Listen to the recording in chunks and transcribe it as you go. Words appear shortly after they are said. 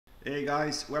Hey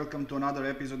guys, welcome to another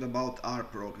episode about R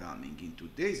programming. In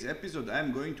today's episode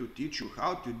I'm going to teach you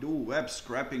how to do web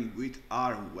scraping with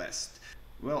RVest.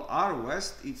 Well,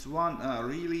 RVest it's one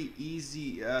really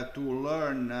easy to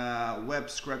learn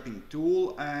web scraping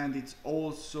tool, and it's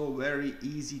also very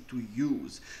easy to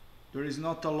use. There is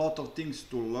not a lot of things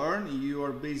to learn. You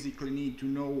are basically need to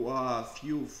know a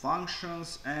few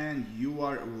functions and you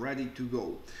are ready to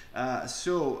go.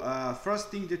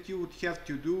 First thing that you would have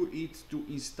to do is to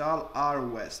install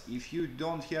RVest. If you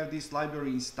don't have this library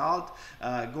installed,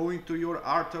 go into your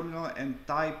R terminal and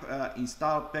type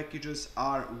install packages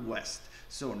RVest.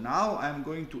 So now I'm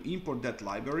going to import that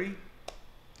library,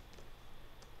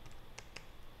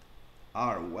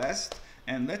 RVest,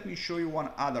 and let me show you one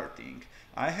other thing.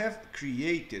 I have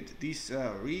created this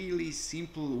really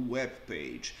simple web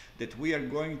page that we are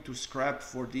going to scrap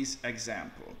for this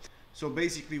example. So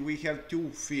basically we have two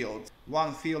fields.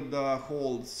 One field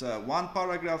holds one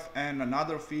paragraph and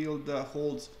another field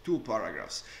holds two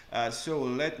paragraphs. So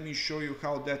let me show you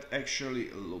how that actually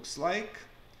looks like.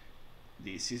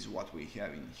 This is what we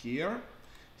have in here.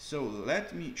 So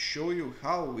let me show you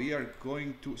how we are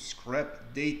going to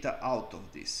scrap data out of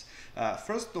this.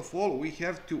 First of all, we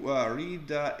have to read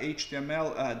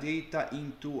HTML data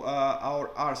into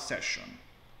our R session.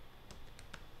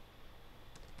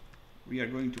 We are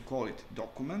going to call it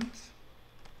document.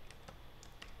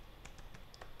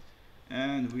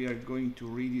 And we are going to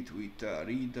read it with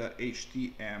read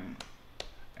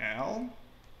HTML.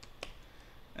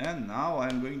 And now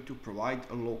I'm going to provide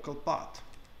a local path,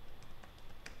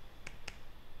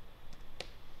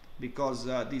 because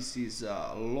this is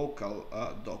a local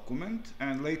document,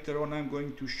 and later on I'm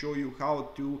going to show you how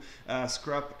to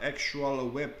scrap actual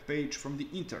web page from the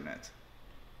internet.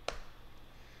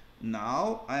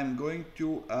 Now I'm going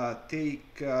to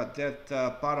take that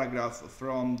paragraph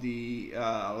from the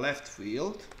left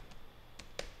field,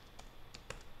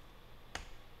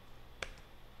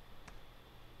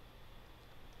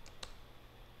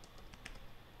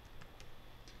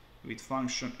 with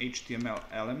function HTML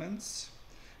elements,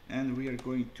 and we are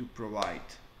going to provide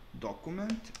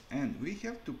document, and we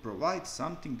have to provide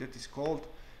something that is called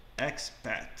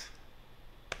XPath.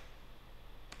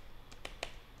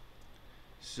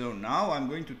 So now I'm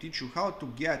going to teach you how to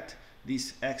get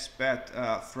this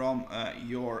XPath from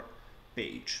your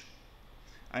page.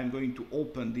 I'm going to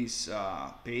open this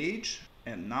page,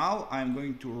 and now I'm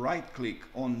going to right click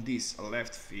on this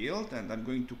left field and I'm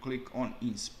going to click on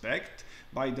inspect.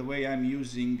 By the way, I'm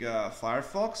using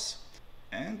Firefox,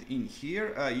 and in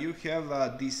here you have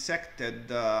a dissected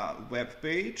web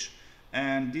page,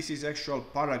 and this is actual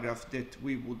paragraph that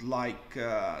we would like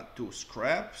to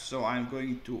scrap. So I'm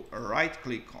going to right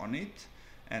click on it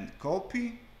and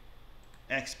copy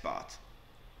XPath,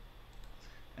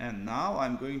 and now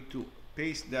I'm going to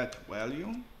paste that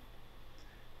value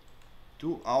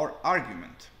to our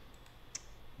argument.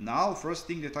 Now, first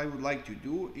thing that I would like to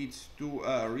do is to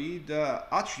read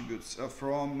attributes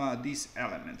from this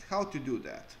element. How to do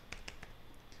that?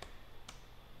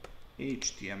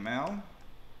 HTML,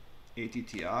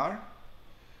 attr,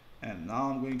 and now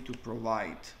I'm going to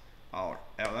provide our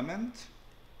element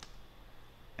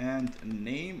and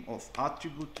name of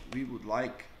attribute we would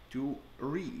like to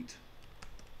read.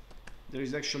 There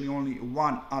is actually only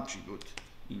one attribute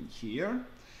in here.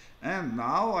 And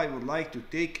now I would like to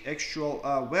take actual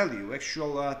value,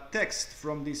 actual text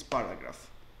from this paragraph.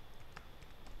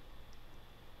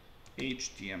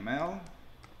 HTML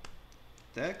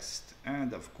text,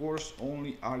 and of course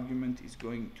only argument is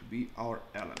going to be our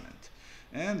element.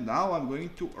 And now I'm going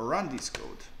to run this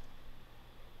code.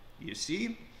 You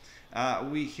see,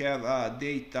 we have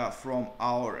data from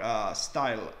our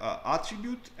style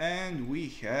attribute, and we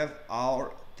have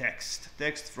our text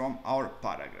from our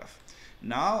paragraph.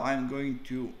 Now I'm going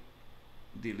to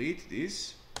delete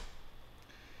this,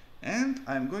 and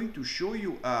I'm going to show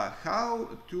you how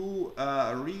to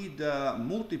read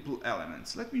multiple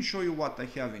elements. Let me show you what I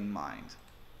have in mind.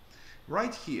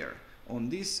 Right here on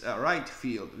this right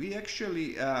field, we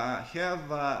actually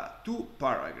have two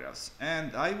paragraphs,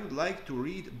 and I would like to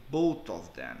read both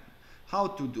of them. How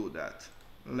to do that?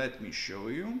 Let me show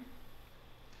you.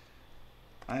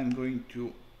 I'm going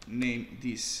to name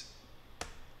this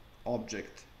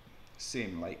object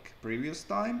same like previous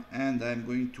time, and I'm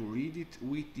going to read it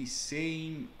with the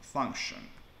same function.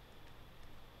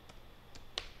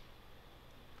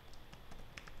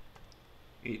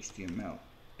 HTML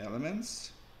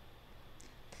elements.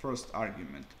 First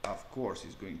argument, of course,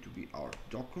 is going to be our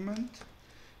document.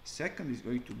 Second is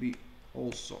going to be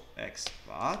also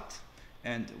XPath.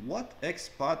 And what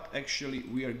XPath actually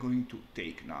we are going to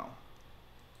take now?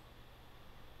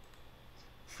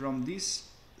 from this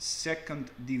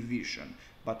second division.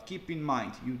 But keep in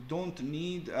mind, you don't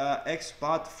need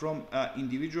XPath from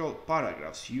individual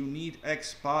paragraphs. You need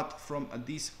XPath from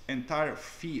this entire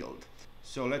field.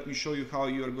 So let me show you how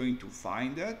you are going to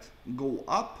find that. Go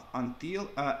up until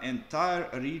entire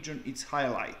region is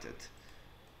highlighted.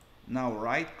 Now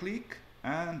right click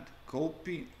and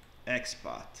copy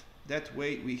XPath. That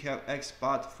way we have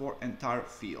XPath for entire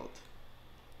field.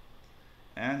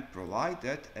 And provide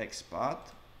that XPath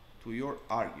to your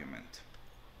argument.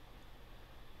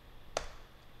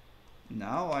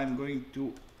 Now I'm going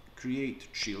to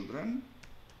create children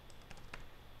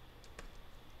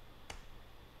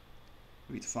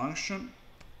with function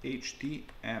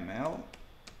HTML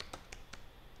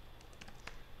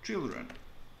children,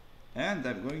 and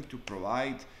I'm going to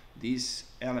provide this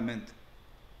element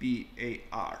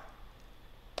PAR.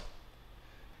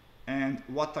 And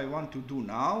what I want to do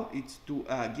now is to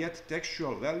get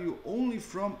textual value only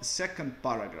from second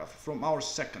paragraph, from our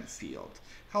second field.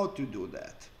 How to do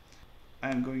that?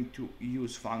 I'm going to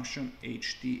use function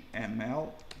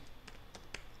HTML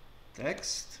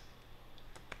text,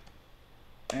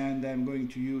 and I'm going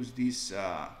to use this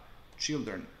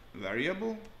children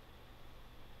variable,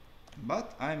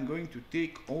 but I'm going to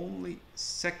take only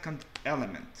second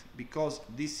element because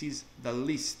this is the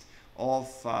list of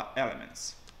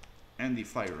elements. And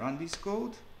if I run this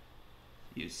code,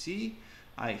 you see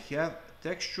I have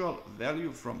textual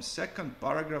value from second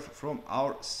paragraph from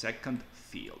our second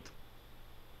field.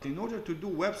 In order to do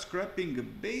web scraping,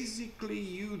 basically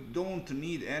you don't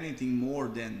need anything more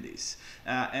than this.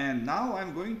 And now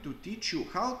I'm going to teach you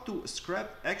how to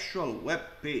scrap actual web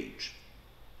page.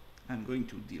 I'm going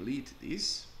to delete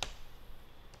this.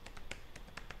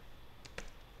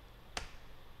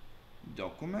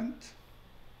 Document.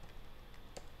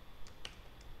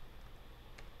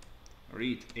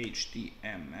 Read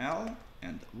HTML.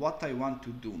 And what I want to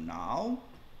do now,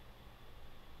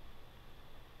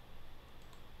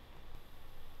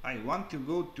 I want to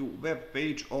go to web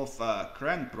page of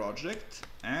CRAN project,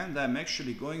 and I'm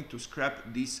actually going to scrap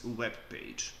this web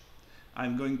page.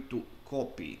 I'm going to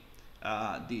copy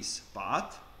this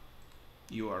path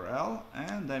URL,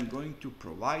 and I'm going to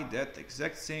provide that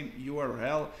exact same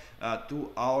URL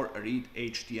to our read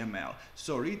HTML.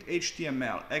 So read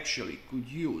HTML actually could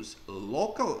use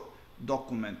local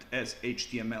document as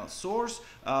HTML source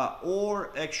or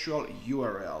actual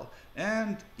URL.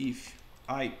 And if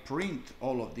I print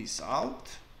all of this out,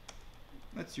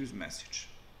 let's use message.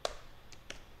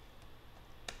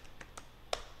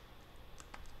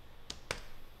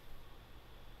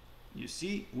 You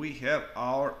see, we have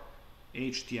our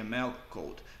HTML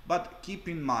code. But keep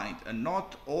in mind,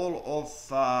 not all of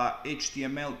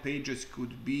HTML pages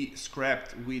could be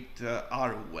scrapped with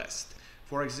RVest.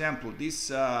 For example, this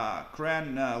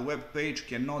CRAN web page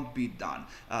cannot be done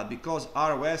because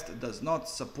RVest does not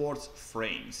support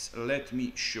frames. Let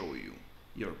me show you.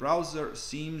 Your browser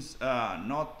seems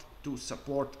not to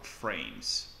support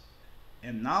frames.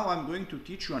 And now I'm going to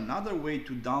teach you another way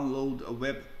to download a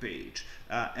web page.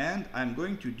 And I'm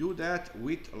going to do that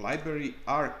with library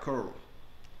RCurl.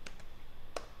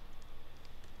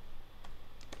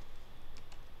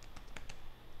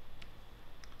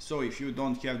 So if you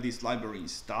don't have this library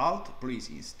installed, please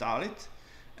install it.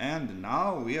 And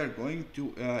now we are going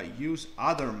to use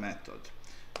other method.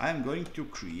 I'm going to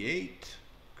create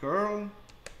curl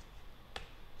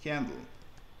handle.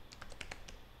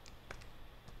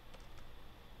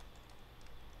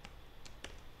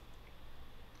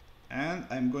 And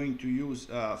I'm going to use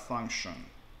a function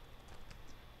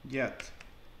get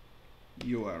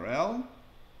URL.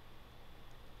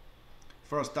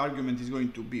 First argument is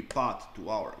going to be path to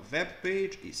our web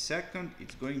page. Second,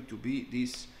 it's going to be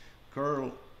this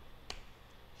curl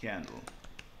handle.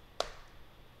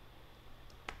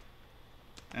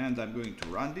 And I'm going to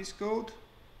run this code.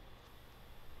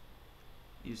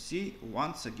 You see,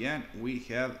 once again, we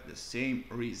have the same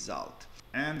result.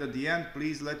 And at the end,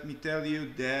 please let me tell you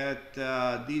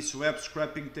that these web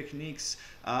scraping techniques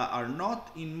are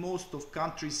not in most of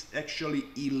countries actually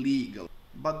illegal.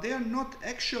 But they are not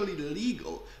actually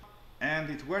legal, and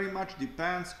it very much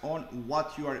depends on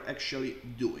what you are actually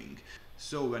doing.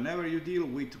 So whenever you deal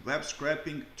with web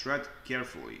scraping, tread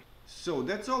carefully. So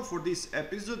that's all for this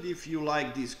episode. If you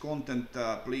like this content,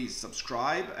 please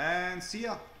subscribe and see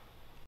ya!